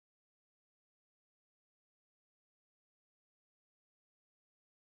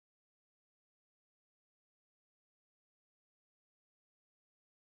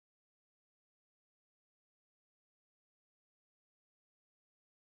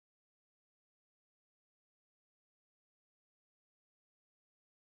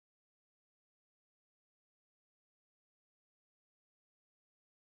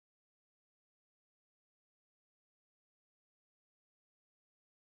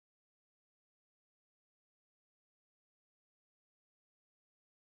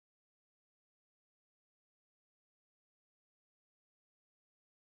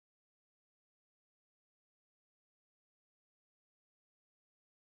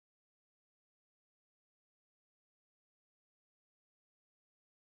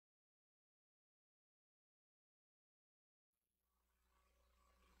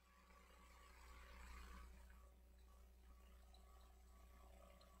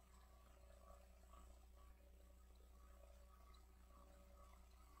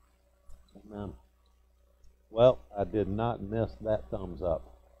Amen. Well, I did not miss that thumbs up.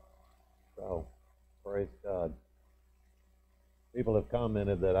 So, praise God. People have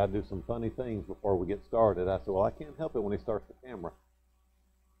commented that I do some funny things before we get started. I said, well, I can't help it when he starts the camera.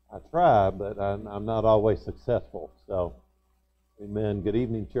 I try, but I'm not always successful. So, amen. Good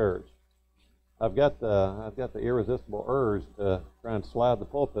evening, church. I've got the irresistible urge to try and slide the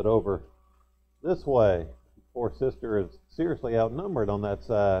pulpit over this way. Poor sister is seriously outnumbered on that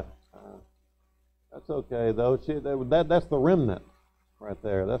side. That's okay, though. That's the remnant right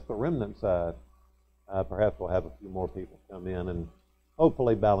there. That's the remnant side. Perhaps we'll have a few more people come in and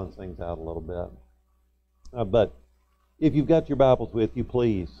hopefully balance things out a little bit. But if you've got your Bibles with you,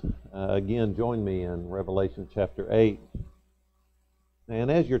 please, again, join me in Revelation chapter 8. And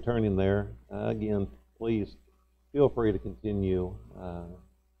as you're turning there, again, please feel free to continue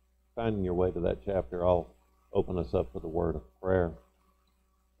finding your way to that chapter. I'll open us up for the word of prayer.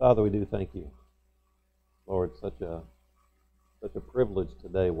 Father, we do thank you. Lord, such a privilege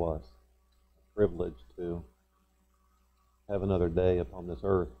today was. A privilege to have another day upon this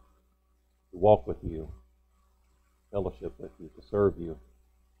earth, to walk with you, fellowship with you, to serve you,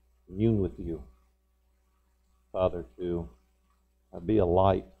 commune with you. Father, to be a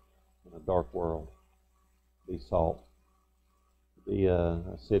light in a dark world, be salt, be a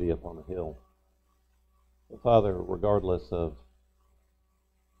city upon a hill. So, Father, regardless of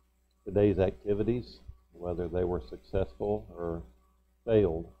today's activities, whether they were successful or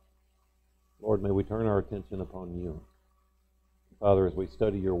failed, Lord, may we turn our attention upon you. Father, as we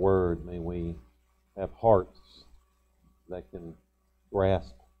study your word, may we have hearts that can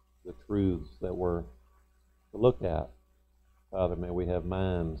grasp the truths that we're to look at. Father, may we have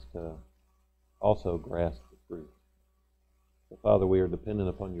minds to also grasp the truth. So, Father, we are dependent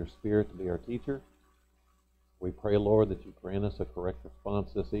upon your Spirit to be our teacher. We pray, Lord, that you grant us a correct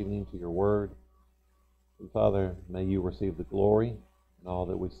response this evening to your word. And Father, may you receive the glory in all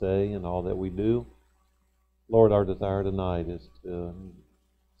that we say and all that we do. Lord, our desire tonight is to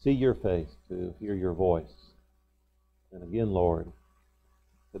see your face, to hear your voice. And again, Lord,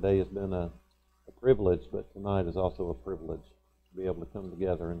 today has been a privilege, but tonight is also a privilege to be able to come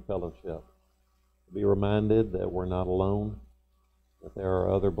together in fellowship, to be reminded that we're not alone, that there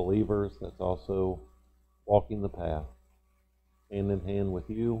are other believers that's also walking the path, hand in hand with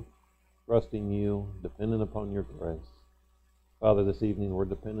you, trusting you, dependent upon your grace. Father, this evening we're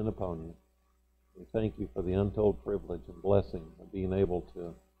dependent upon you. We thank you for the untold privilege and blessing of being able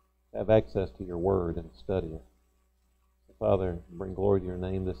to have access to your word and study it. So, Father, bring glory to your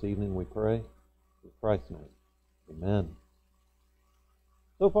name this evening, we pray. In Christ's name, amen.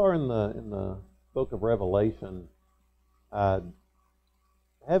 So far in the book of Revelation, I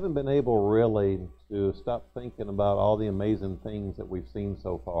haven't been able really to stop thinking about all the amazing things that we've seen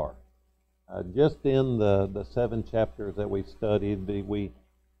so far. Just in the 7 chapters that we studied, we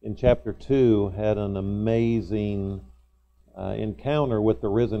in chapter 2 had an amazing encounter with the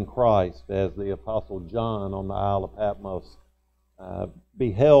risen Christ as the Apostle John on the Isle of Patmos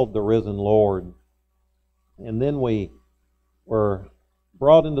beheld the risen Lord. And then we were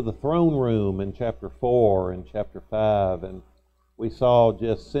brought into the throne room in chapter 4 and chapter 5, and we saw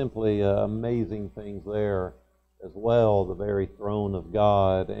just simply amazing things there as well, the very throne of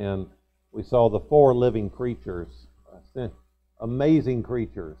God. And we saw the 4 living creatures, amazing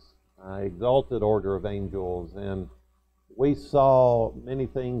creatures, exalted order of angels. And we saw many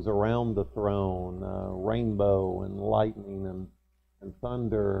things around the throne, rainbow and lightning and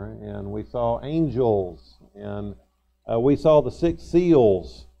thunder. And we saw angels, and we saw the 6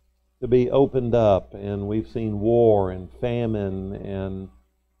 seals to be opened up, and we've seen war and famine and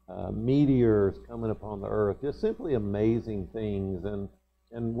meteors coming upon the earth. Just simply amazing things,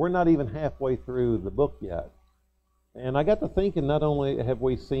 and we're not even halfway through the book yet. And I got to thinking, not only have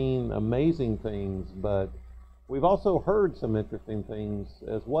we seen amazing things, but we've also heard some interesting things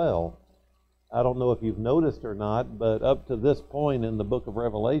as well. I don't know if you've noticed or not, but up to this point in the book of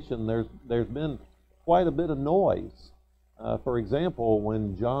Revelation, there's been quite a bit of noise. For example,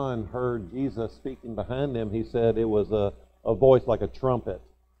 when John heard Jesus speaking behind him, he said it was a voice like a trumpet,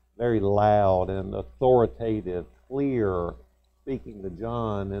 very loud and authoritative, clear, speaking to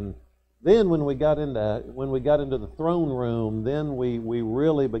John. And then when we got into the throne room, then we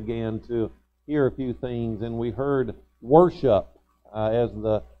really began to hear a few things, and we heard worship as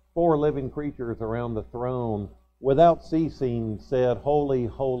the 4 living creatures around the throne, without ceasing, said, "Holy,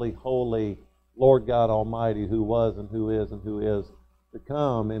 holy, holy, Lord God Almighty, who was and who is to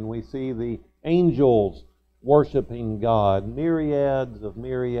come." And we see the angels worshiping God, myriads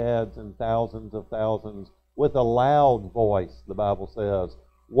and thousands of thousands, with a loud voice, the Bible says,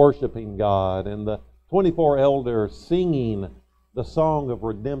 worshiping God, and the 24 elders singing the song of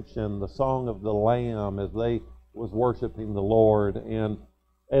redemption, the song of the Lamb, as they was worshiping the Lord. And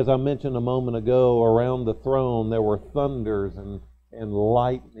as I mentioned a moment ago, around the throne there were thunders and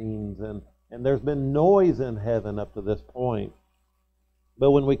lightnings, and there's been noise in heaven up to this point.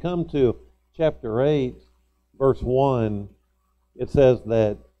 But when we come to chapter 8, verse 1, it says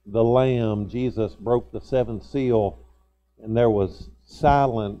that the Lamb, Jesus, broke the seventh seal, and there was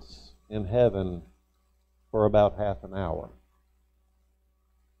silence in heaven for about half an hour.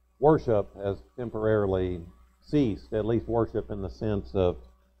 Worship has temporarily ceased, at least worship in the sense of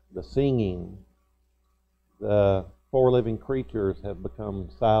the singing. The four living creatures have become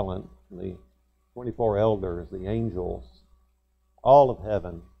silent. The 24 elders, the angels, all of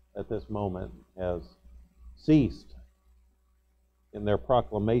heaven at this moment has ceased in their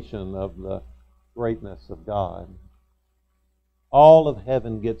proclamation of the greatness of God. All of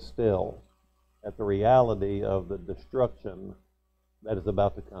heaven gets still at the reality of the destruction that is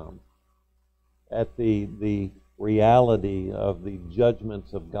about to come, at the reality of the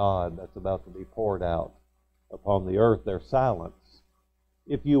judgments of God that's about to be poured out upon the earth. There's silence.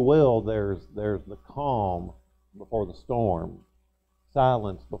 If you will, there's the calm before the storm,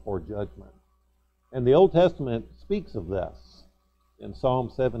 silence before judgment. And the Old Testament speaks of this. In Psalm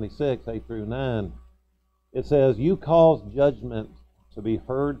 76, 8 through 9, it says, "You caused judgment to be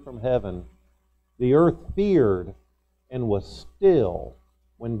heard from heaven. The earth feared and was still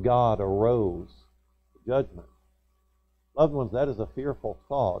when God arose to judgment." Loved ones, that is a fearful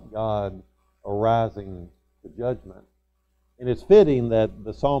thought, God arising to judgment. And it's fitting that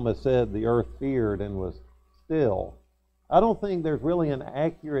the psalmist said the earth feared and was still. I don't think there's really an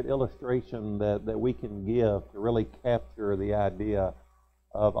accurate illustration that we can give to really capture the idea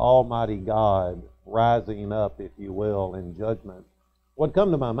of Almighty God rising up, if you will, in judgment. What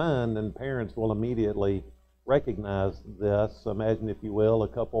come to my mind, and parents will immediately recognize this, imagine, if you will, a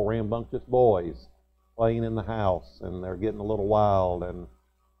couple rambunctious boys playing in the house, and they're getting a little wild, and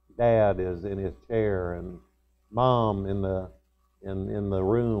Dad is in his chair, and Mom in the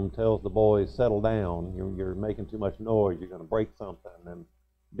room tells the boys, "Settle down, you're making too much noise, you're going to break something." And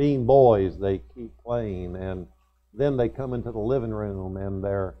being boys, they keep playing, and then they come into the living room, and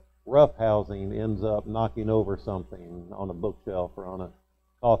their roughhousing ends up knocking over something on a bookshelf or on a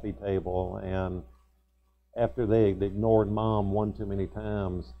coffee table. And after they've ignored Mom one too many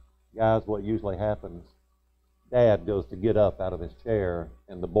times, guys, what usually happens? Dad goes to get up out of his chair,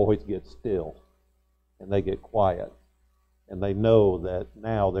 and the boys get still, and they get quiet. And they know that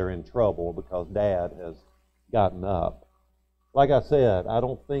now they're in trouble because Dad has gotten up. Like I said, I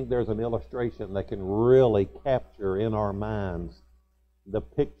don't think there's an illustration that can really capture in our minds the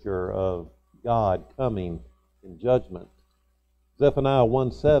picture of God coming in judgment. Zephaniah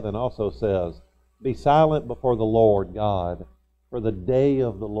 1:7 also says, "Be silent before the Lord God, for the day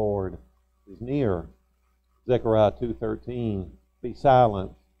of the Lord is near." Zechariah 2:13, "Be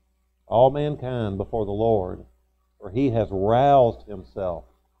silent, all mankind, before the Lord, for he has roused himself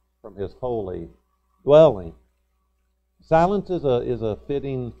from his holy dwelling." Silence is a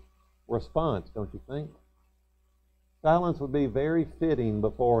fitting response, don't you think? Silence would be very fitting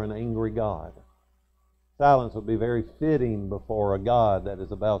before an angry God. Silence would be very fitting before a God that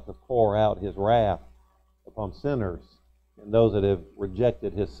is about to pour out his wrath upon sinners and those that have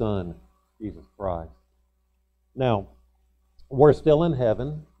rejected his Son, Jesus Christ. Now, we're still in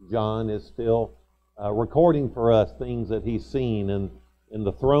heaven. John is still recording for us things that he's seen in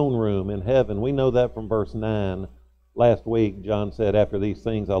the throne room in heaven. We know that from verse 9. Last week, John said, "After these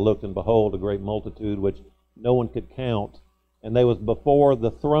things I looked, and behold, a great multitude which no one could count. And they was before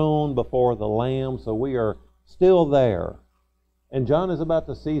the throne, before the Lamb." So we are still there. And John is about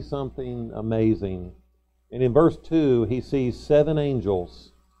to see something amazing. And in verse 2, he sees 7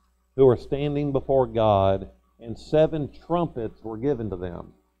 angels who are standing before God, and 7 trumpets were given to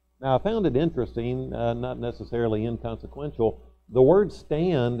them. Now, I found it interesting, not necessarily inconsequential. The word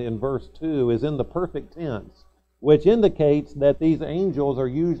 "stand" in verse 2 is in the perfect tense, which indicates that these angels are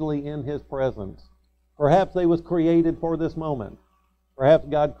usually in his presence. Perhaps they was created for this moment. Perhaps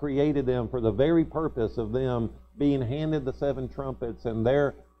God created them for the very purpose of them being handed the 7 trumpets, and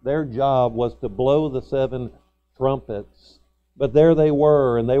their job was to blow the 7 trumpets. But there they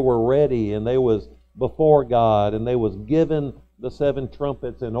were, and they were ready, and they was before God, and they was given the 7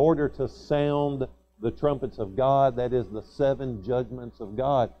 trumpets in order to sound the trumpets of God, that is, the 7 judgments of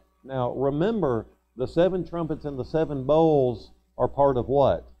God. Now, remember, the 7 trumpets and the 7 bowls are part of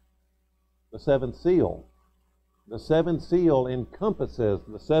what? The 7th seal. The 7th seal encompasses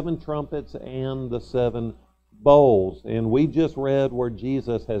the 7 trumpets and the 7 bowls. And we just read where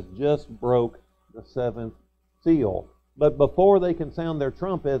Jesus has just broke the seventh seal. But before they can sound their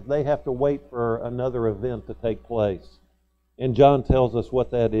trumpets, they have to wait for another event to take place. And John tells us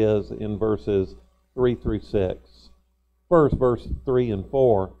what that is in verses 3 through 6. First, verse 3 and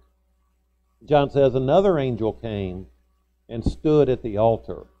 4. John says, "Another angel came and stood at the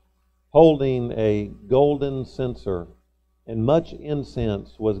altar, holding a golden censer, and much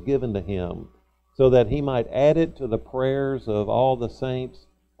incense was given to him, so that he might add it to the prayers of all the saints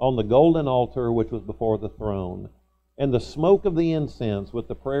on the golden altar which was before the throne. And the smoke of the incense with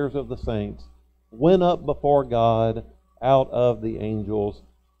the prayers of the saints went up before God out of the angel's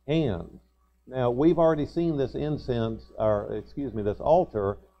hand." Now, we've already seen this this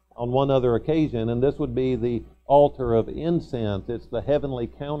altar on one other occasion, and this would be the altar of incense. It's the heavenly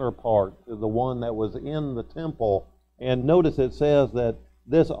counterpart to the one that was in the temple. And notice it says that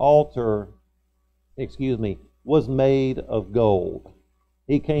this altar, was made of gold.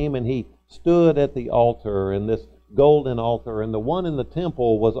 He came and he stood at the altar, and this golden altar, and the one in the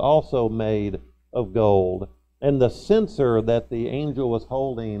temple was also made of gold. And the censer that the angel was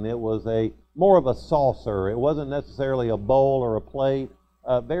holding, it was more of a saucer. It wasn't necessarily a bowl or a plate.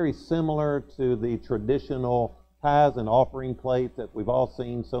 Very similar to the traditional tithes and offering plates that we've all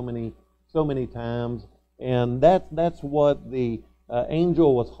seen so many times. And that's what the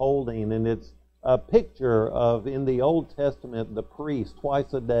angel was holding. And it's a picture of, in the Old Testament, the priest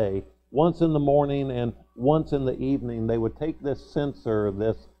twice a day, once in the morning and once in the evening, they would take this censer,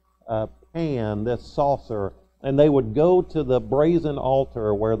 this pan, this saucer, and they would go to the brazen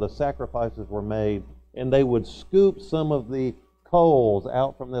altar where the sacrifices were made, and they would scoop some of the coals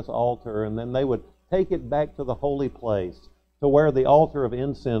out from this altar, and then they would take it back to the holy place, to where the altar of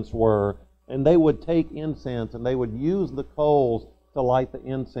incense were, and they would take incense and they would use the coals to light the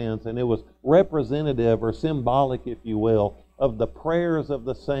incense, and it was representative or symbolic, if you will, of the prayers of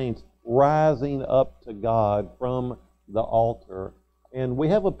the saints rising up to God from the altar. And we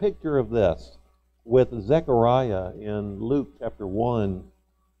have a picture of this with Zechariah in Luke chapter 1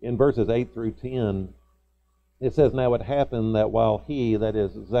 in verses 8 through 10. It says, "Now it happened that while he," that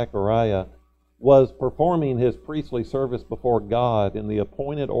is Zechariah, "was performing his priestly service before God in the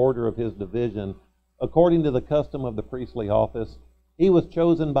appointed order of his division, according to the custom of the priestly office, he was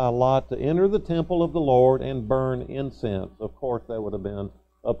chosen by lot to enter the temple of the Lord and burn incense." Of course, that would have been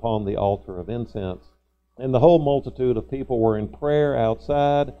upon the altar of incense. "And the whole multitude of people were in prayer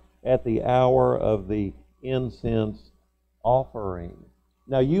outside at the hour of the incense offering."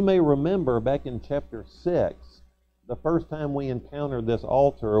 Now, you may remember back in chapter 6, the first time we encountered this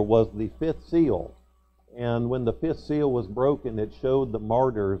altar was the fifth seal. And when the fifth seal was broken, it showed the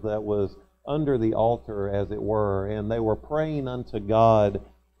martyrs that was under the altar, as it were, and they were praying unto God,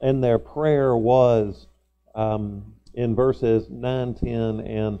 and their prayer was, in verses 9, 10,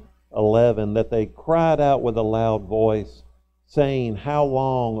 and 11, that they cried out with a loud voice, saying, "How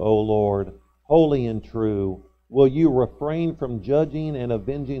long, O Lord, holy and true, will you refrain from judging and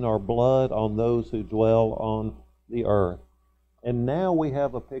avenging our blood on those who dwell on the earth?" And now we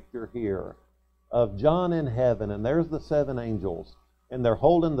have a picture here of John in heaven, and there's the seven angels, and they're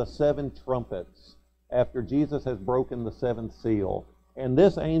holding the seven trumpets after Jesus has broken the seventh seal. And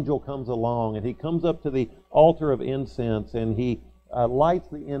this angel comes along, and he comes up to the altar of incense, and he lights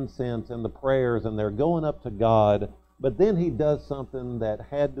the incense and the prayers, and they're going up to God. But then he does something that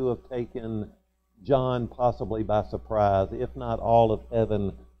had to have taken John possibly by surprise, if not all of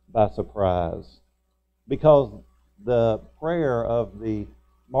heaven by surprise. Because the prayer of the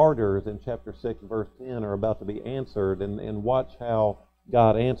martyrs in chapter 6, verse 10 are about to be answered, and watch how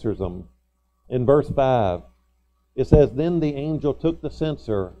God answers them. In verse 5, it says, "Then the angel took the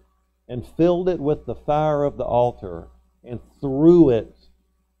censer and filled it with the fire of the altar and threw it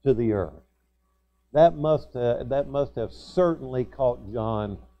to the earth." That must have certainly caught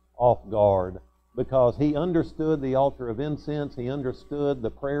John off guard, because he understood the altar of incense, he understood the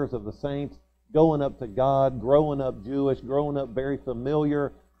prayers of the saints, going up to God, growing up Jewish, growing up very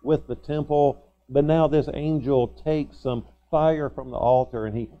familiar with the temple. But now this angel takes some fire from the altar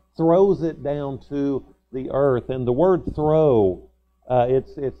and he throws it down to the earth. And the word throw,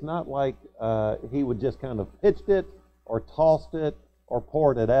 it's not like he would just kind of pitched it or tossed it or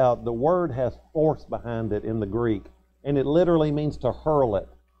poured it out. The word has force behind it in the Greek, and it literally means to hurl it.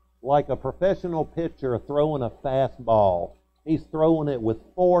 Like a professional pitcher throwing a fastball, he's throwing it with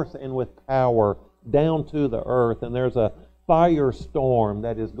force and with power down to the earth. And there's a firestorm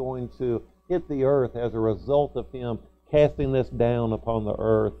that is going to hit the earth as a result of him casting this down upon the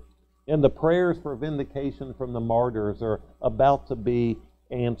earth. And the prayers for vindication from the martyrs are about to be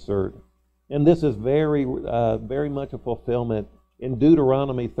answered. And this is very much a fulfillment in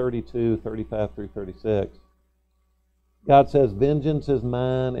Deuteronomy 32:35 through 36. God says, "Vengeance is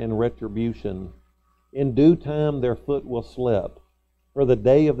mine and retribution. In due time their foot will slip, for the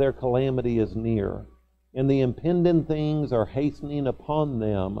day of their calamity is near, and the impending things are hastening upon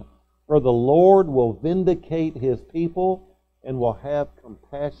them. For the Lord will vindicate His people and will have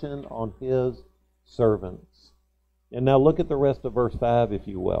compassion on His servants." And now look at the rest of verse 5, if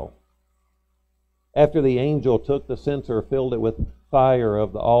you will. After the angel took the censer, filled it with fire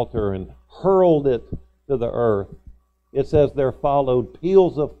of the altar, and hurled it to the earth, it says, "There followed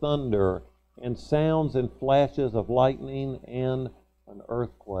peals of thunder and sounds and flashes of lightning and an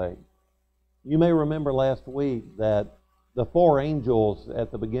earthquake." You may remember last week that the four angels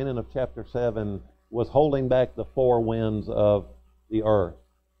at the beginning of chapter 7 was holding back the four winds of the earth.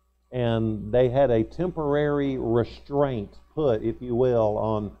 And they had a temporary restraint put, if you will,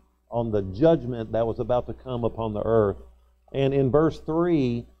 on the judgment that was about to come upon the earth. And in verse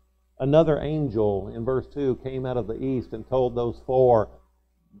 3, another angel in verse 2 came out of the east and told those four,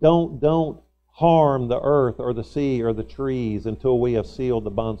 don't harm the earth or the sea or the trees until we have sealed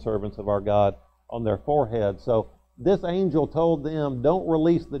the bondservants of our God on their foreheads. So this angel told them, don't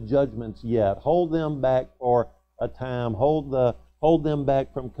release the judgments yet. Hold them back for a time. Hold them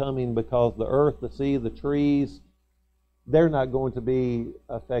back from coming, because the earth, the sea, the trees, they're not going to be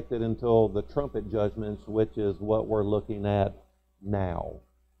affected until the trumpet judgments, which is what we're looking at now.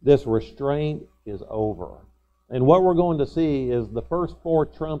 This restraint is over. And what we're going to see is the first four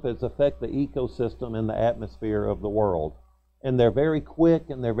trumpets affect the ecosystem and the atmosphere of the world. And they're very quick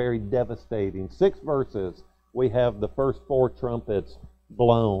and they're very devastating. 6 verses, we have the first 4 trumpets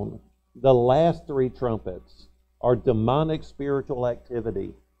blown. The last 3 trumpets are demonic spiritual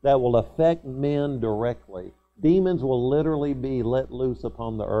activity that will affect men directly. Demons will literally be let loose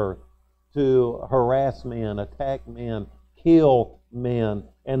upon the earth to harass men, attack men, kill men,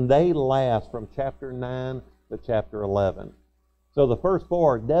 and they last from chapter 9 to chapter 11. So the first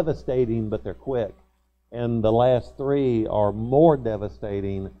 4 are devastating, but they're quick. And the last 3 are more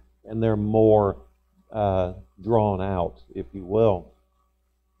devastating, and they're more drawn out, if you will.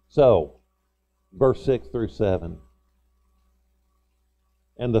 So, verse 6 through 7.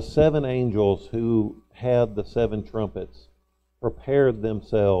 And the 7 angels who had the 7 trumpets prepared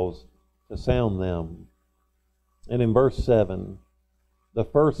themselves to sound them. And in verse 7, the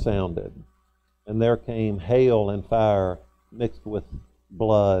first sounded, and there came hail and fire mixed with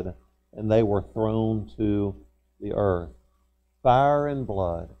blood, and they were thrown to the earth. Fire and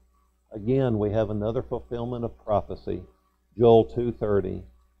blood. Again, we have another fulfillment of prophecy. Joel 2:30.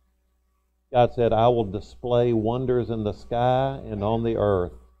 God said, "I will display wonders in the sky and on the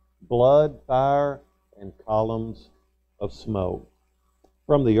earth, blood, fire, and columns of smoke."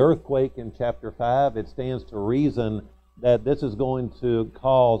 From the earthquake in chapter 5, it stands to reason that this is going to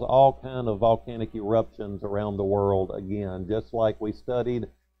cause all kind of volcanic eruptions around the world again, just like we studied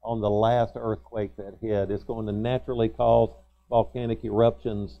on the last earthquake that hit. It's going to naturally cause volcanic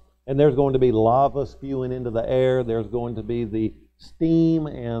eruptions, and there's going to be lava spewing into the air. There's going to be the steam,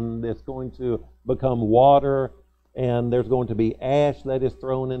 and it's going to become water, and there's going to be ash that is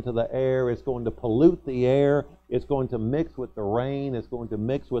thrown into the air. It's going to pollute the air. It's going to mix with the rain. It's going to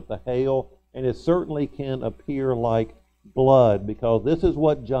mix with the hail, and it certainly can appear like blood, because this is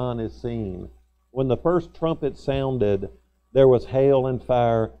what John is seeing. When the first trumpet sounded, there was hail and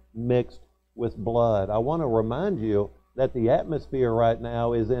fire mixed with blood. I want to remind you that the atmosphere right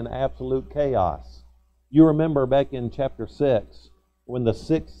now is in absolute chaos. You remember back in chapter 6, when the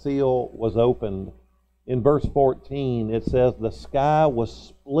 6th seal was opened, in verse 14, it says, "The sky was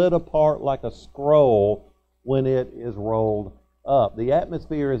split apart like a scroll when it is rolled up." The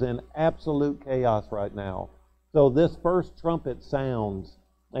atmosphere is in absolute chaos right now. So this first trumpet sounds,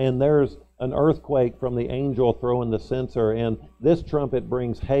 and there's an earthquake from the angel throwing the censer, and this trumpet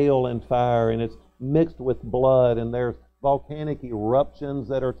brings hail and fire, and it's mixed with blood, and there's volcanic eruptions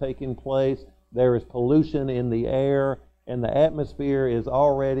that are taking place. There is pollution in the air, and the atmosphere is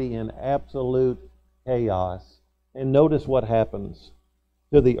already in absolute chaos. And notice what happens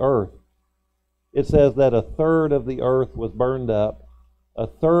to the earth. It says that 1/3 of the earth was burned up,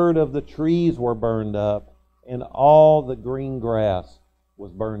 1/3 of the trees were burned up, and all the green grass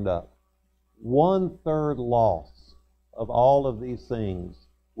was burned up. 1/3 loss of all of these things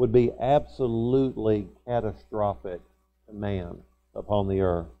would be absolutely catastrophic to man upon the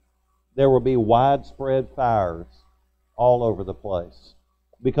earth. There will be widespread fires all over the place,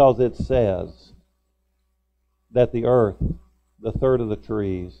 because it says that the earth, the 1/3 of the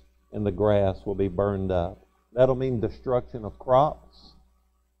trees, and the grass will be burned up. That'll mean destruction of crops,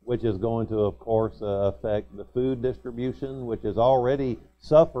 which is going to, of course, affect the food distribution, which is already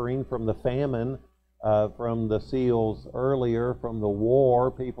suffering from the famine, from the seals earlier, from the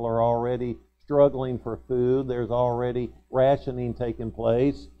war. People are already struggling for food. There's already rationing taking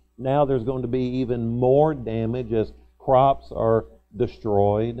place. Now there's going to be even more damage as crops are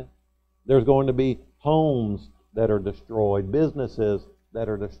destroyed. There's going to be homes that are destroyed, businesses that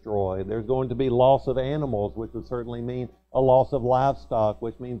are destroyed. There's going to be loss of animals, which would certainly mean a loss of livestock,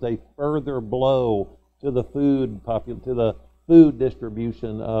 which means a further blow to the food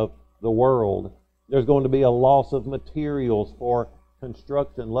distribution of the world. There's going to be a loss of materials for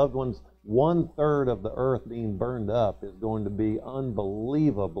construction. Loved ones, 1/3 of the earth being burned up is going to be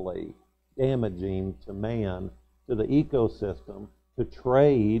unbelievably damaging to man, to the ecosystem, to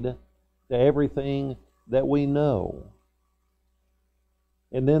trade, to everything that we know.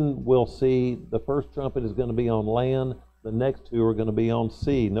 And then we'll see the first trumpet is going to be on land. The next two are going to be on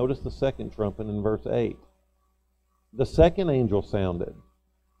sea. Notice the second trumpet in verse 8. The second angel sounded,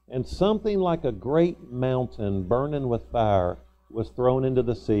 and something like a great mountain burning with fire was thrown into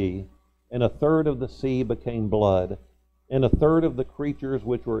the sea, and 1/3 of the sea became blood, and 1/3 of the creatures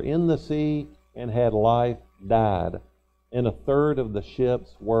which were in the sea and had life died, and 1/3 of the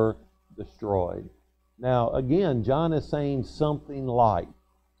ships were destroyed. Now, again, John is saying something like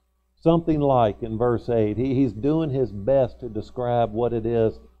in verse 8. He's doing his best to describe what it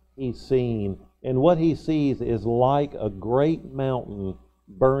is he's seeing. And what he sees is like a great mountain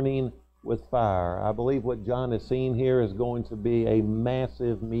burning with fire. I believe what John is seeing here is going to be a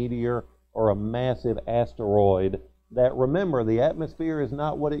massive meteor or a massive asteroid that, remember, the atmosphere is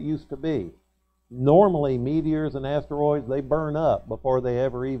not what it used to be. Normally, meteors and asteroids, they burn up before they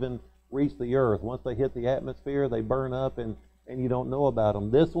ever even reach the earth. Once they hit the atmosphere, they burn up and you don't know about them.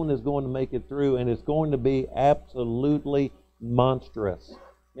 This one is going to make it through, and it's going to be absolutely monstrous.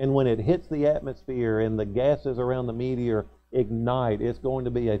 And when it hits the atmosphere and the gases around the meteor ignite, it's going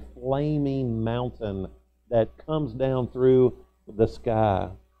to be a flaming mountain that comes down through the sky.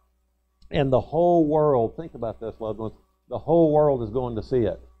 And the whole world, think about this, loved ones, the whole world is going to see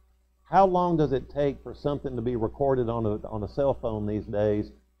it. How long does it take for something to be recorded on a cell phone these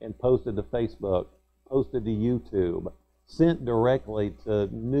days and posted to Facebook, posted to YouTube, sent directly to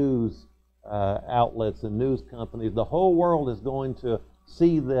news outlets and news companies? The whole world is going to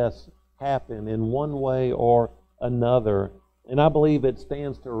see this happen in one way or another. And I believe it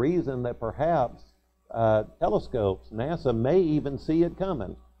stands to reason that perhaps telescopes, NASA may even see it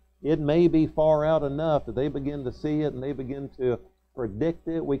coming. It may be far out enough that they begin to see it and they begin to predict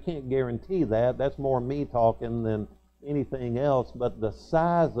it. We can't guarantee that. That's more me talking than anything else. But the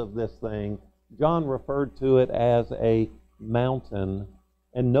size of this thing, John referred to it as a mountain.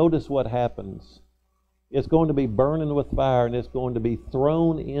 And notice what happens. It's going to be burning with fire, and it's going to be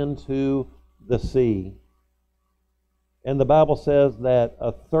thrown into the sea. And the Bible says that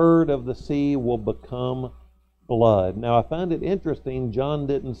 1/3 of the sea will become blood. Now, I find it interesting, John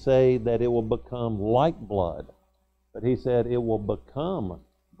didn't say that it will become like blood, but he said it will become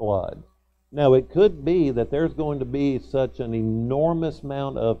blood. Now, it could be that there's going to be such an enormous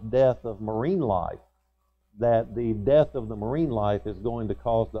amount of death of marine life that the death of the marine life is going to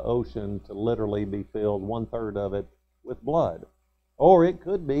cause the ocean to literally be filled, 1/3 of it, with blood. Or it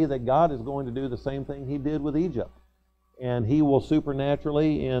could be that God is going to do the same thing he did with Egypt, and he will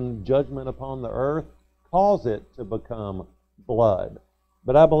supernaturally, in judgment upon the earth, cause it to become blood.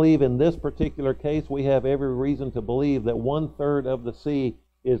 But I believe in this particular case, we have every reason to believe that 1/3 of the sea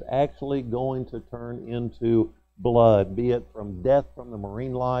is actually going to turn into blood, be it from death from the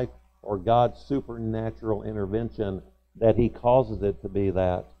marine life or God's supernatural intervention that he causes it to be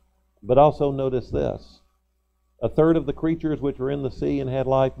that. But also notice this. 1/3 of the creatures which were in the sea and had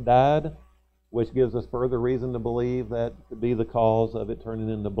life died, which gives us further reason to believe that could be the cause of it turning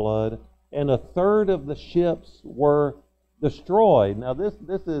into blood. And 1/3 of the ships were destroyed. Now this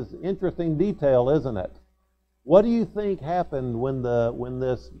is interesting detail, isn't it? What do you think happened when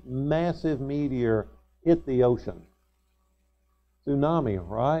this massive meteor hit the ocean? Tsunami,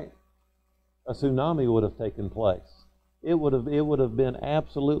 right? A tsunami would have taken place. It would have been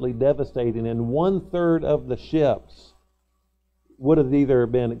absolutely devastating, and 1/3 of the ships would have either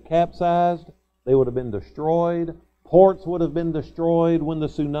been capsized, they would have been destroyed, ports would have been destroyed when the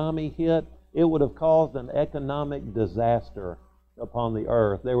tsunami hit. It would have caused an economic disaster upon the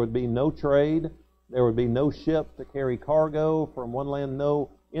earth. There would be no trade, there would be no ships to carry cargo from one land, no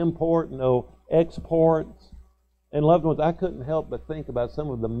import, no exports. And loved ones, I couldn't help but think about some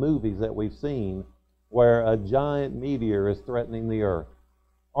of the movies that we've seen where a giant meteor is threatening the earth.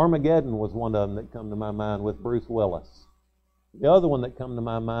 Armageddon was one of them that come to my mind with Bruce Willis. The other one that come to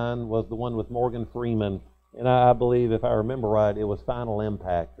my mind was the one with Morgan Freeman, and I believe, if I remember right, it was Final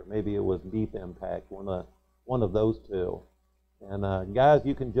Impact, or maybe it was Deep Impact, one of those two. And guys,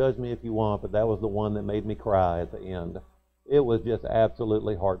 you can judge me if you want, but that was the one that made me cry at the end. It was just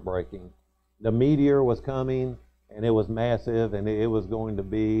absolutely heartbreaking. The meteor was coming, and it was massive, and it was going to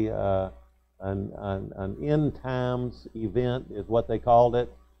be an end times event, is what they called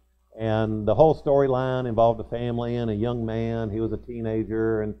it. And the whole storyline involved a family and a young man. He was a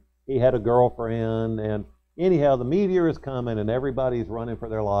teenager, and he had a girlfriend. And anyhow, the meteor is coming, and everybody's running for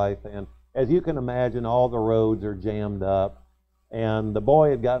their life. And as you can imagine, all the roads are jammed up. And the boy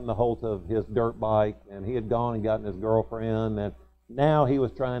had gotten a hold of his dirt bike, and he had gone and gotten his girlfriend. And now he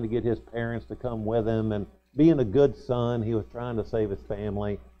was trying to get his parents to come with him. And being a good son, he was trying to save his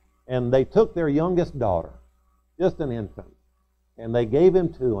family. And they took their youngest daughter, just an infant, and they gave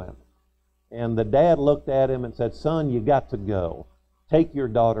him to him. And the dad looked at him and said, "Son, you got to go. Take your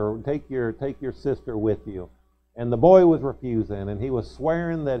daughter, take your sister with you." And the boy was refusing, and he was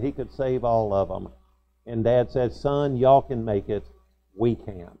swearing that he could save all of them. And Dad said, "Son, y'all can make it. We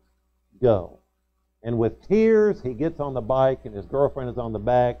can't. Go." And with tears, he gets on the bike, and his girlfriend is on the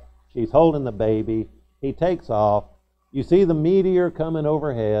back. She's holding the baby. He takes off. You see the meteor coming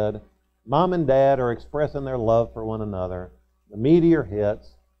overhead. Mom and Dad are expressing their love for one another. The meteor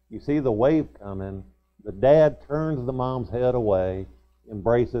hits. You see the wave coming. The dad turns the mom's head away,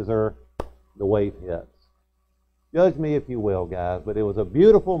 embraces her. The wave hits. Judge me if you will, guys, but it was a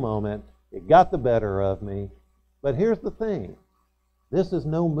beautiful moment. It got the better of me. But here's the thing. This is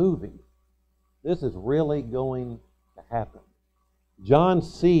no movie. This is really going to happen. John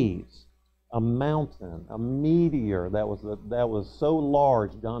sees a mountain, a meteor that was so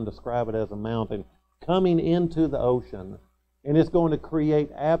large, John described it as a mountain, coming into the ocean. And it's going to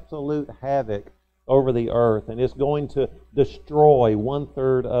create absolute havoc over the earth. And it's going to destroy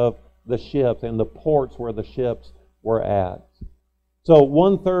 1/3 of the ships and the ports where the ships were at. So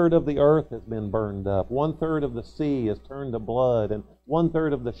 1/3 of the earth has been burned up. 1/3 of the sea is turned to blood. And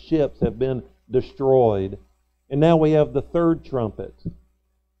 1/3 of the ships have been destroyed. And now we have the third trumpet.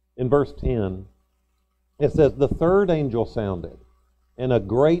 In verse 10, it says, "The third angel sounded, and a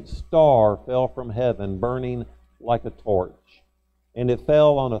great star fell from heaven, burning like a torch. And it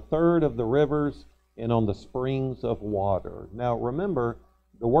fell on 1/3 of the rivers and on the springs of water." Now remember,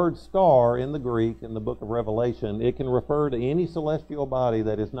 the word star in the Greek, in the book of Revelation, it can refer to any celestial body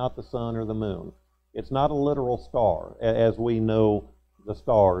that is not the sun or the moon. It's not a literal star, as we know the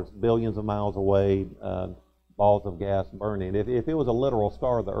stars, billions of miles away, balls of gas burning. If it was a literal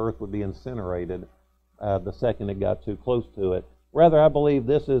star, the earth would be incinerated the second it got too close to it. Rather, I believe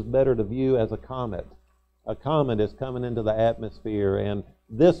this is better to view as a comet. A comet is coming into the atmosphere, and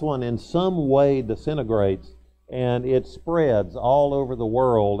this one in some way disintegrates, and it spreads all over the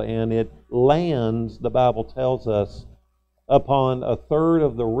world, and it lands, the Bible tells us, upon 1/3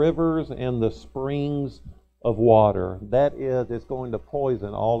 of the rivers and the springs of water. That is, it's going to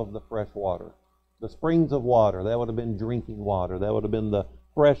poison all of the fresh water. The springs of water, that would have been drinking water. That would have been the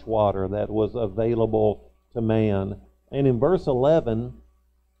fresh water that was available to man. And in verse 11,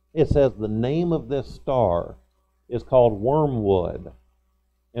 it says the name of this star is called wormwood,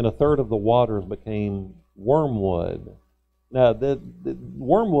 and 1/3 of the waters became wormwood. Now, the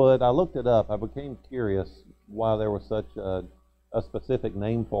wormwood, I looked it up. I became curious why there was such a specific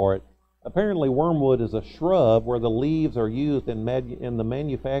name for it. Apparently, wormwood is a shrub where the leaves are used in the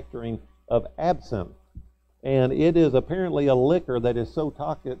manufacturing of absinthe. And it is apparently a liquor that is so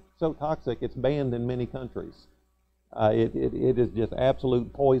toxic it's banned in many countries. It is just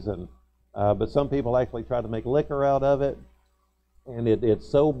absolute poison. But some people actually try to make liquor out of it, and it's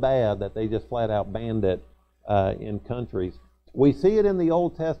so bad that they just flat out banned it in countries. We see it in the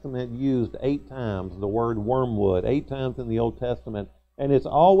Old Testament used 8 times, the word wormwood, 8 times in the Old Testament, and it's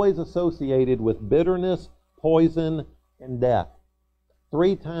always associated with bitterness, poison, and death.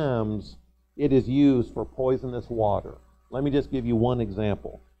 3 times it is used for poisonous water. Let me just give you one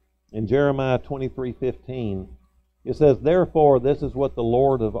example. In Jeremiah 23:15, it says, "Therefore, this is what the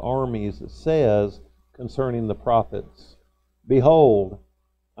Lord of armies says concerning the prophets. Behold,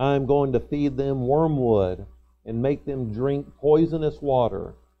 I am going to feed them wormwood and make them drink poisonous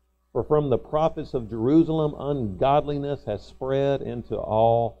water. For from the prophets of Jerusalem, ungodliness has spread into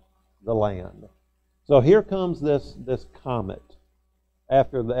all the land." So here comes this comet.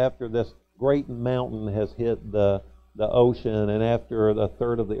 After this great mountain has hit the ocean, and after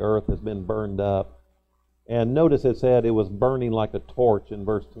 1/3 of the earth has been burned up. And notice it said it was burning like a torch in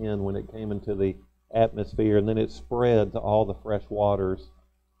verse 10 when it came into the atmosphere, and then it spread to all the fresh waters.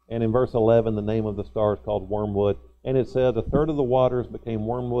 And in verse 11, the name of the star is called wormwood. And it said, a third of the waters became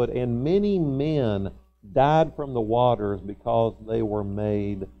wormwood, and many men died from the waters because they were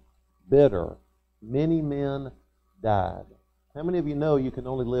made bitter. Many men died. How many of you know you can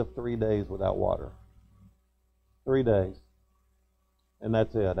only live 3 days without water? 3 days. And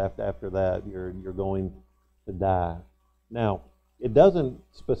that's it. After that, you're going to die. Now, it doesn't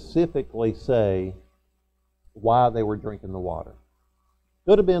specifically say why they were drinking the water.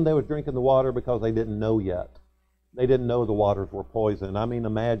 Could have been they were drinking the water because they didn't know yet. They didn't know the waters were poison. I mean,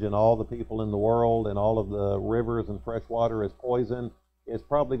 imagine all the people in the world and all of the rivers and fresh water is poison. It's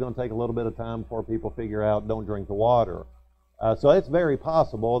probably going to take a little bit of time before people figure out, don't drink the water. So it's very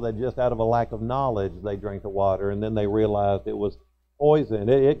possible that just out of a lack of knowledge, they drank the water and then they realized it was poison.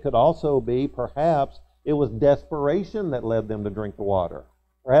 It could also be, perhaps, it was desperation that led them to drink the water.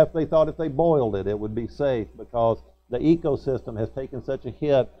 Perhaps they thought if they boiled it, it would be safe because the ecosystem has taken such a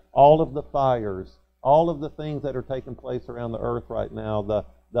hit. All of the fires, all of the things that are taking place around the earth right now,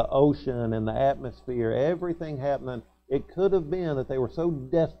 the ocean and the atmosphere, everything happening, it could have been that they were so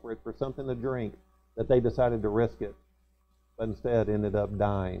desperate for something to drink that they decided to risk it, but instead ended up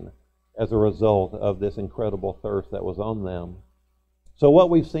dying as a result of this incredible thirst that was on them. So what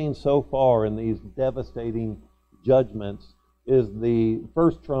we've seen so far in these devastating judgments is the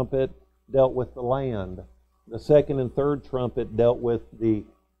first trumpet dealt with the land. The second and third trumpet dealt with the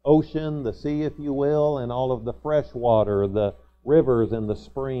ocean, the sea, if you will, and all of the fresh water, the rivers and the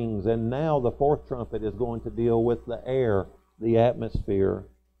springs. And now the fourth trumpet is going to deal with the air, the atmosphere.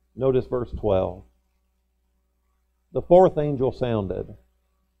 Notice verse 12. The fourth angel sounded,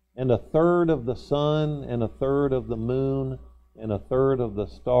 and a third of the sun, and a third of the moon, and a third of the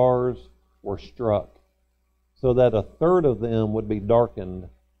stars were struck, so that a third of them would be darkened,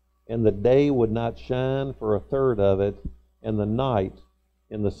 and the day would not shine for a third of it, and the night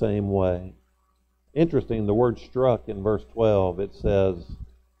in the same way. Interesting, the word struck in verse 12, it says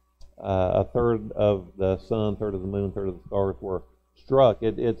a third of the sun, third of the moon, third of the stars were struck.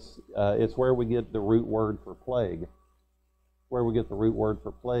 It's where we get the root word for plague. Where we get the root word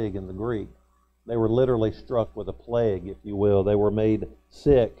for plague in the Greek. They were literally struck with a plague, if you will. They were made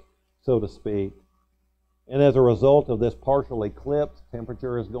sick, so to speak. And as a result of this partial eclipse,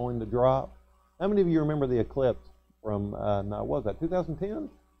 temperature is going to drop. How many of you remember the eclipse from, what was that, 2010?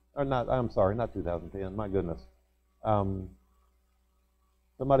 Or not, I'm sorry, not 2010, my goodness.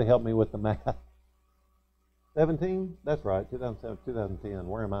 Somebody help me with the math. 17? That's right, 2010.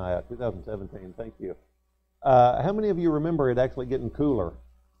 Where am I at? 2017, thank you. How many of you remember it actually getting cooler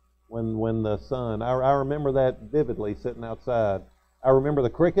when the sun, I remember that vividly sitting outside. I remember the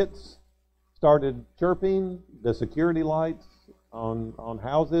crickets started chirping, the security lights on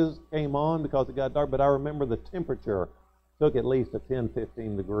houses came on because it got dark, but I remember the temperature took at least a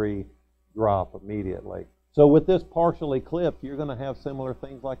 10-15 degree drop immediately. So with this partial eclipse, you're going to have similar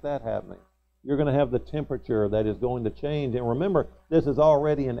things like that happening. You're going to have the temperature that is going to change. And remember, this is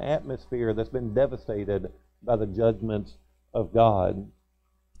already an atmosphere that's been devastated by the judgments of God.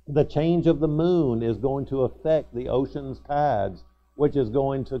 The change of the moon is going to affect the ocean's tides, which is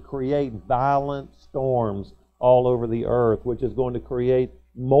going to create violent storms all over the earth, which is going to create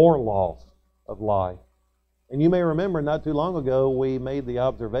more loss of life. And you may remember not too long ago we made the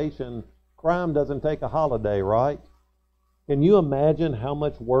observation, crime doesn't take a holiday, right? Can you imagine how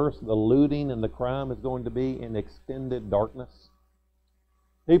much worse the looting and the crime is going to be in extended darkness?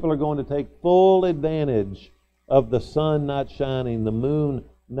 People are going to take full advantage of the sun not shining, the moon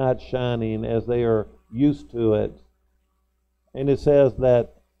not shining as they are used to it. And it says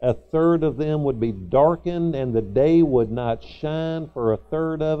that a third of them would be darkened, and the day would not shine for a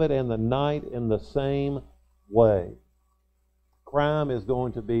third of it, and the night in the same way. Crime is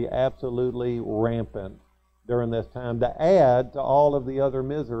going to be absolutely rampant during this time to add to all of the other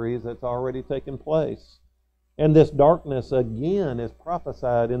miseries that's already taken place. And this darkness again is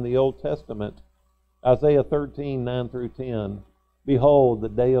prophesied in the Old Testament. Isaiah 13, 9 through 10. Behold, the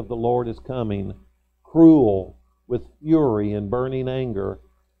day of the Lord is coming, cruel, with fury and burning anger,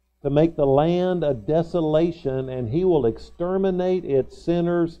 to make the land a desolation, and he will exterminate its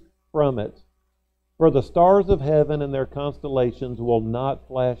sinners from it. For the stars of heaven and their constellations will not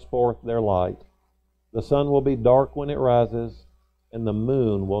flash forth their light. The sun will be dark when it rises, and the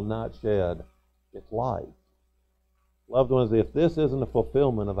moon will not shed its light. Loved ones, if this isn't a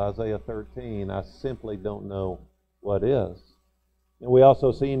fulfillment of Isaiah 13, I simply don't know what is. And we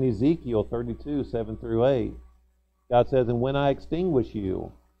also see in Ezekiel 32, 7 through 8, God says, and when I extinguish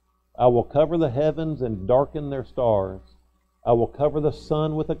you, I will cover the heavens and darken their stars. I will cover the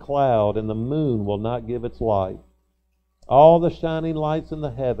sun with a cloud, and the moon will not give its light. All the shining lights in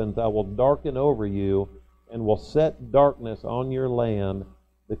the heavens I will darken over you, and will set darkness on your land,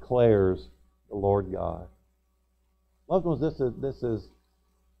 declares the Lord God. Loved ones, this is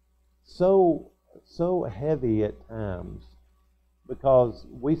so heavy at times because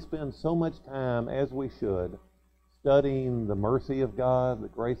we spend so much time, as we should, studying the mercy of God, the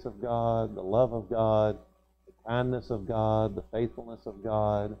grace of God, the love of God, the kindness of God, the faithfulness of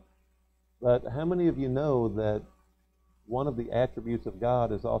God. But how many of you know that one of the attributes of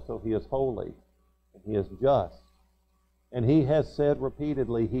God is also He is holy and He is just? And He has said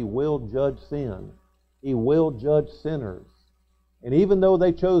repeatedly He will judge sin. He will judge sinners. And even though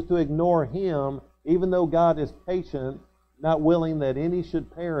they chose to ignore Him, even though God is patient, not willing that any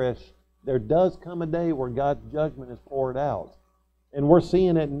should perish, there does come a day where God's judgment is poured out. And we're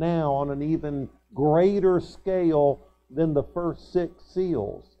seeing it now on an even greater scale than the first 6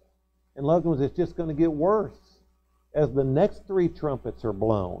 seals. And loved ones, it's just going to get worse as the next 3 trumpets are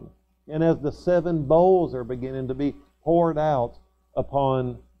blown and as the 7 bowls are beginning to be poured out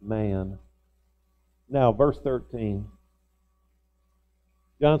upon man. Now, verse 13.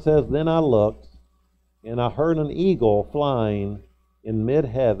 John says, "Then I looked, and I heard an eagle flying in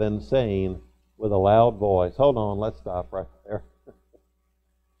mid-heaven, saying with a loud voice." Hold on, let's stop right there.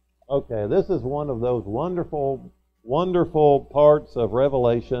 Okay, this is one of those wonderful, wonderful parts of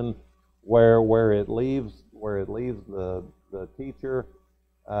Revelation where it leaves the teacher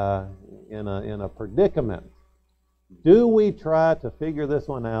in a predicament. Do we try to figure this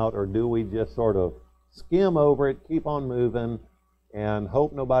one out, or do we just sort of skim over it, keep on moving, and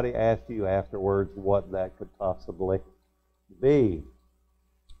hope nobody asks you afterwards what that could possibly be?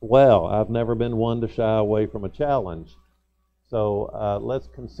 Well, I've never been one to shy away from a challenge. So let's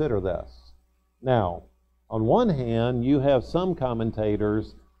consider this. Now, on one hand, you have some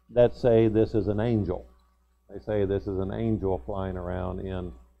commentators that say this is an angel. They say this is an angel flying around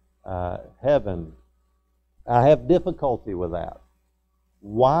in heaven. I have difficulty with that.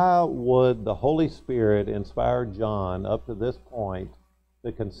 Why would the Holy Spirit inspire John up to this point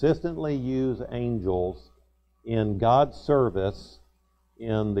to consistently use angels in God's service,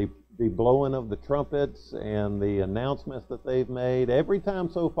 in the blowing of the trumpets and the announcements that they've made? Every time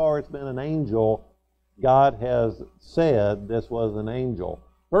so far it's been an angel, God has said this was an angel.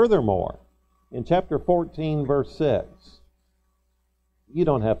 Furthermore, in chapter 14, verse 6, you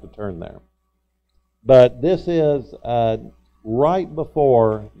don't have to turn there, but this is right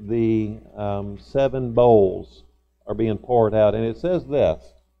before the 7 bowls are being poured out. And it says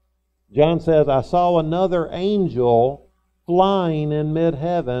this. John says, "I saw another angel flying in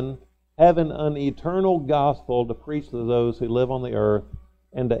mid-heaven, having an eternal gospel to preach to those who live on the earth,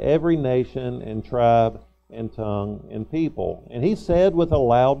 and to every nation and tribe and tongue and people. And he said with a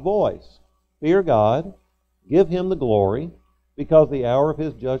loud voice, 'Fear God, give Him the glory, because the hour of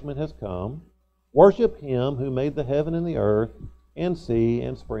His judgment has come. Worship Him who made the heaven and the earth and sea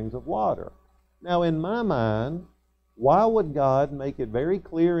and springs of water.'" Now, in my mind, why would God make it very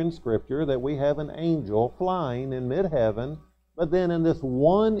clear in Scripture that we have an angel flying in mid-heaven, but then in this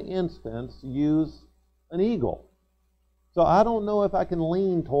one instance use an eagle? So I don't know if I can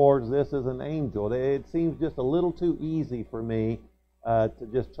lean towards this as an angel. It seems just a little too easy for me to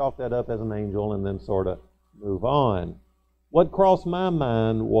just chalk that up as an angel and then sort of move on. What crossed my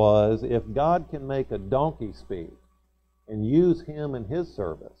mind was, if God can make a donkey speak and use him in His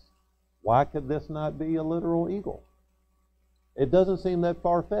service, why could this not be a literal eagle? It doesn't seem that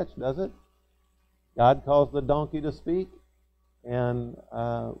far-fetched, does it? God caused the donkey to speak, and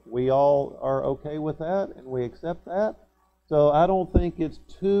we all are okay with that, and we accept that. So I don't think it's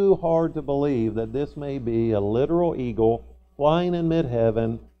too hard to believe that this may be a literal eagle flying in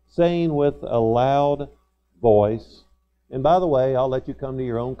mid-heaven, saying with a loud voice. And by the way, I'll let you come to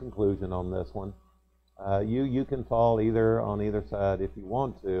your own conclusion on this one. You can fall on either side if you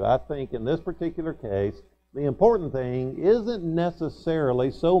want to. I think in this particular case, the important thing isn't necessarily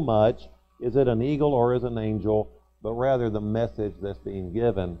so much is it an eagle or is it an angel, but rather the message that's being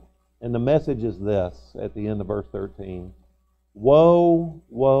given. And the message is this at the end of verse 13. "Woe,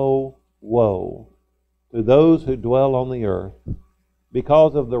 woe, woe to those who dwell on the earth,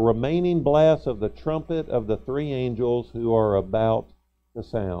 because of the remaining blast of the trumpet of the 3 angels who are about to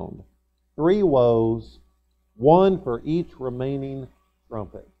sound." 3 woes, 1 for each remaining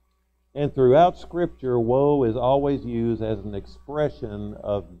trumpet. And throughout Scripture, woe is always used as an expression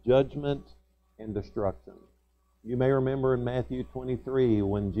of judgment and destruction. You may remember in Matthew 23,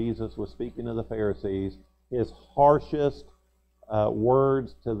 when Jesus was speaking to the Pharisees, His harshest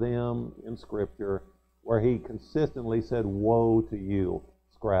words to them in Scripture, where He consistently said, "Woe to you,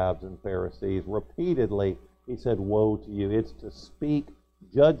 scribes and Pharisees." Repeatedly, He said, "Woe to you." It's to speak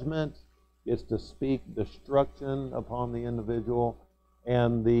judgment It's to speak destruction upon the individual.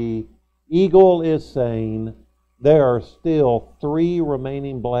 And the eagle is saying there are still 3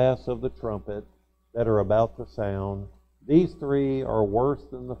 remaining blasts of the trumpet that are about to sound. These 3 are worse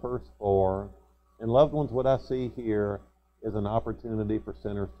than the first 4. And loved ones, what I see here is an opportunity for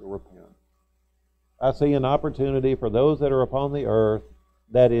sinners to repent. I see an opportunity for those that are upon the earth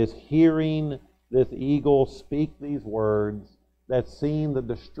that is hearing this eagle speak these words, that's seeing the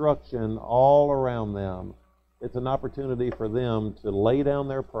destruction all around them. It's an opportunity for them to lay down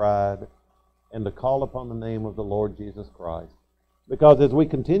their pride and to call upon the name of the Lord Jesus Christ. Because as we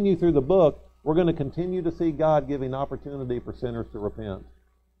continue through the book, we're going to continue to see God giving opportunity for sinners to repent.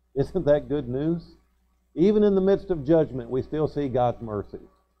 Isn't that good news? Even in the midst of judgment, we still see God's mercy.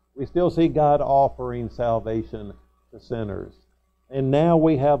 We still see God offering salvation to sinners. And now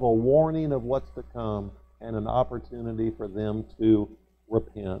we have a warning of what's to come and an opportunity for them to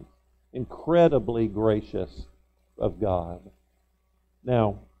repent. Incredibly gracious of God.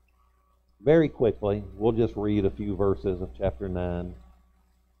 Now, very quickly, we'll just read a few verses of chapter 9.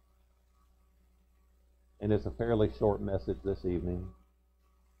 And it's a fairly short message this evening.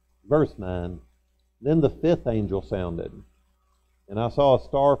 Verse 9, Then the 5th angel sounded, and I saw a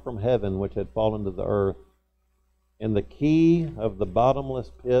star from heaven which had fallen to the earth, and the key of the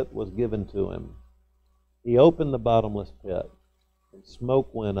bottomless pit was given to him. He opened the bottomless pit, and smoke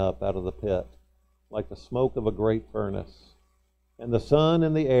went up out of the pit, like the smoke of a great furnace. And the sun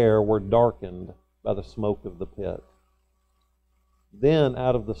and the air were darkened by the smoke of the pit. Then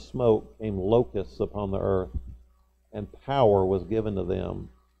out of the smoke came locusts upon the earth, and power was given to them,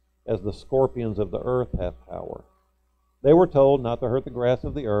 as the scorpions of the earth have power. They were told not to hurt the grass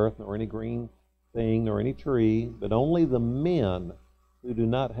of the earth, nor any green thing, nor any tree, but only the men who do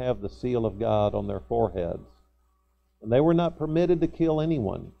not have the seal of God on their foreheads. And they were not permitted to kill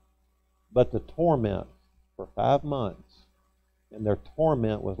anyone, but to torment for 5 months. And their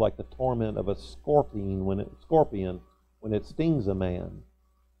torment was like the torment of a scorpion when it stings a man.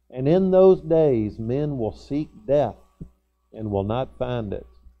 And in those days men will seek death and will not find it.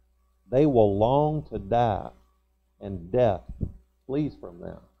 They will long to die, and death flees from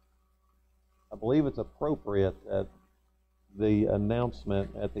them. I believe it's appropriate that the announcement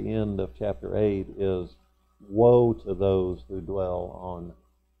at the end of chapter 8 is, woe to those who dwell on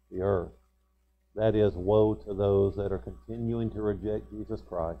the earth. That is, woe to those that are continuing to reject Jesus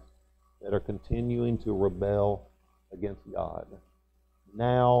Christ, that are continuing to rebel against God.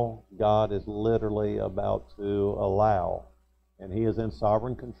 Now God is literally about to allow, and He is in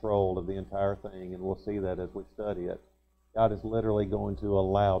sovereign control of the entire thing, and we'll see that as we study it. God is literally going to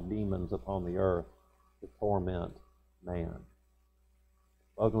allow demons upon the earth to torment man.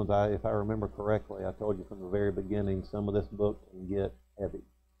 Loved ones, if I remember correctly, I told you from the very beginning, some of this book can get heavy.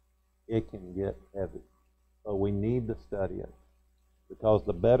 It can get heavy. But we need to study it. Because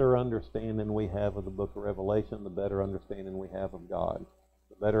the better understanding we have of the book of Revelation, the better understanding we have of God.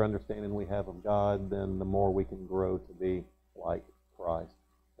 The better understanding we have of God, then the more we can grow to be like Christ.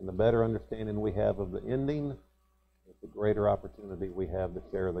 And the better understanding we have of the ending, the greater opportunity we have to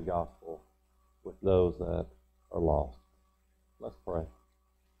share the gospel with those that are lost. Let's pray.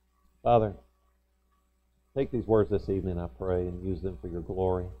 Father, take these words this evening, I pray, and use them for your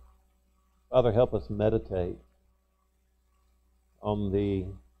glory. Father, help us meditate on the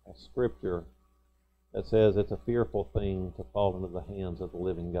scripture that says it's a fearful thing to fall into the hands of the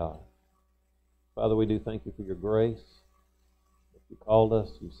living God. Father, we do thank you for your grace. You called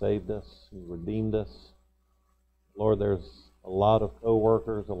us, you saved us, you redeemed us. Lord, there's a lot of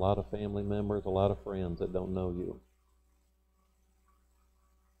co-workers, a lot of family members, a lot of friends that don't know you.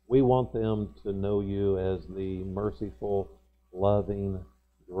 We want them to know you as the merciful, loving,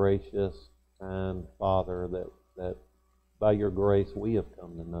 gracious, kind Father that by your grace we have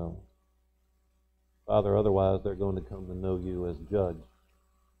come to know. Father, otherwise they're going to come to know you as judge.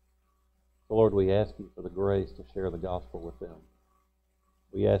 So Lord, we ask you for the grace to share the gospel with them.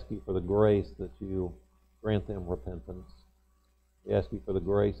 We ask you for the grace that you grant them repentance. We ask you for the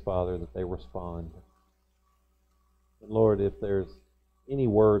grace, Father, that they respond. And Lord, if there's any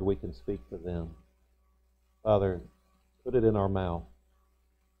word we can speak to them, Father, put it in our mouth.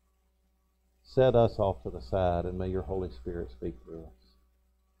 Set us off to the side, and may your Holy Spirit speak through us.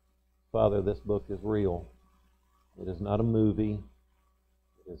 Father, this book is real. It is not a movie.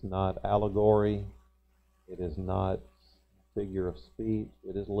 It is not allegory. It is not a figure of speech.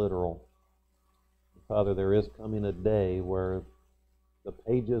 It is literal. Father, there is coming a day where the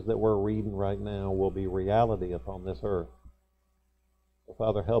pages that we're reading right now will be reality upon this earth. So,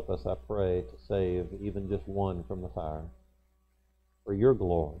 Father, help us, I pray, to save even just one from the fire. For your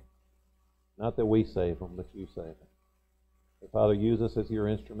glory. Not that we save them, but you save them. So, Father, use us as your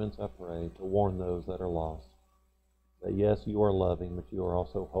instruments, I pray, to warn those that are lost. That yes, you are loving, but you are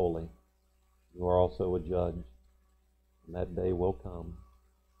also holy. You are also a judge. And that day will come.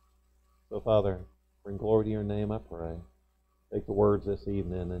 So, Father, bring glory to your name, I pray. Take the words this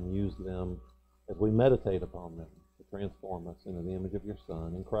evening and use them as we meditate upon them to transform us into the image of your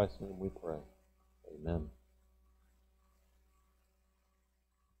Son. In Christ's name we pray. Amen.